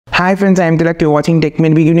Hi friends, I am Tilak. You're watching Tech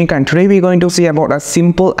Made Be Unique, and today we're going to see about a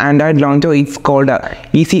simple Android launcher. It's called a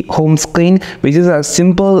Easy Home Screen, which is a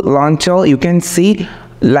simple launcher. You can see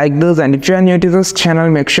like this, and if you are new to this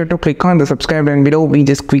channel, make sure to click on the subscribe button below. We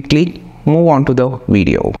just quickly move on to the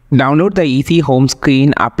video. Download the Easy Home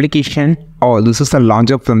Screen application, or this is a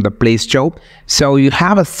launcher from the Play Store. So you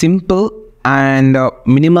have a simple and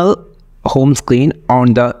minimal home screen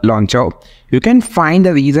on the launcher. You can find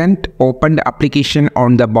the recent opened application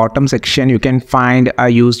on the bottom section. You can find a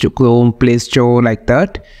used Chrome, Play Store, like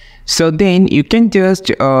that. So then you can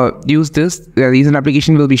just use this. The recent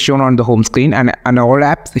application will be shown on the home screen, and all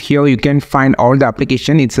apps here you can find all the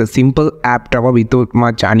application. It's a simple app drawer without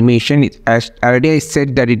much animation. As already I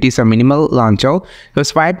said that it is a minimal launcher. So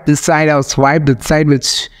swipe this side or swipe that side,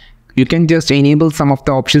 which you can just enable some of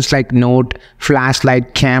the options like note,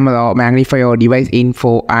 flashlight, camera, magnifier, device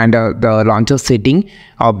info, and the launcher setting,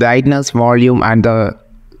 brightness, volume, and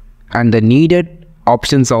the needed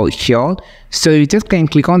options are here. So you just can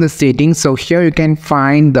click on the settings. So here you can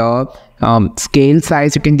find the scale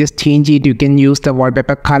size. You can just change it. You can use the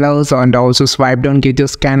wallpaper colors, and also swipe down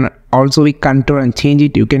gauges can also be control and change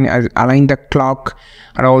it. You can align the clock,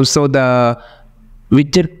 and also the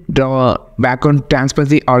widget, the background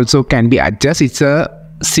transparency also can be adjusted. It's a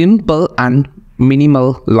simple and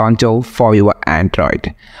minimal launcher for your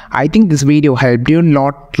Android. I think this video helped you a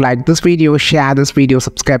lot. Like this video, share this video,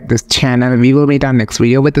 subscribe this channel. We will meet our next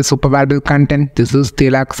video with the super valuable content. This is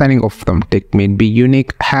Tilak signing off from Tech Made Be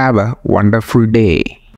Unique. Have a wonderful day.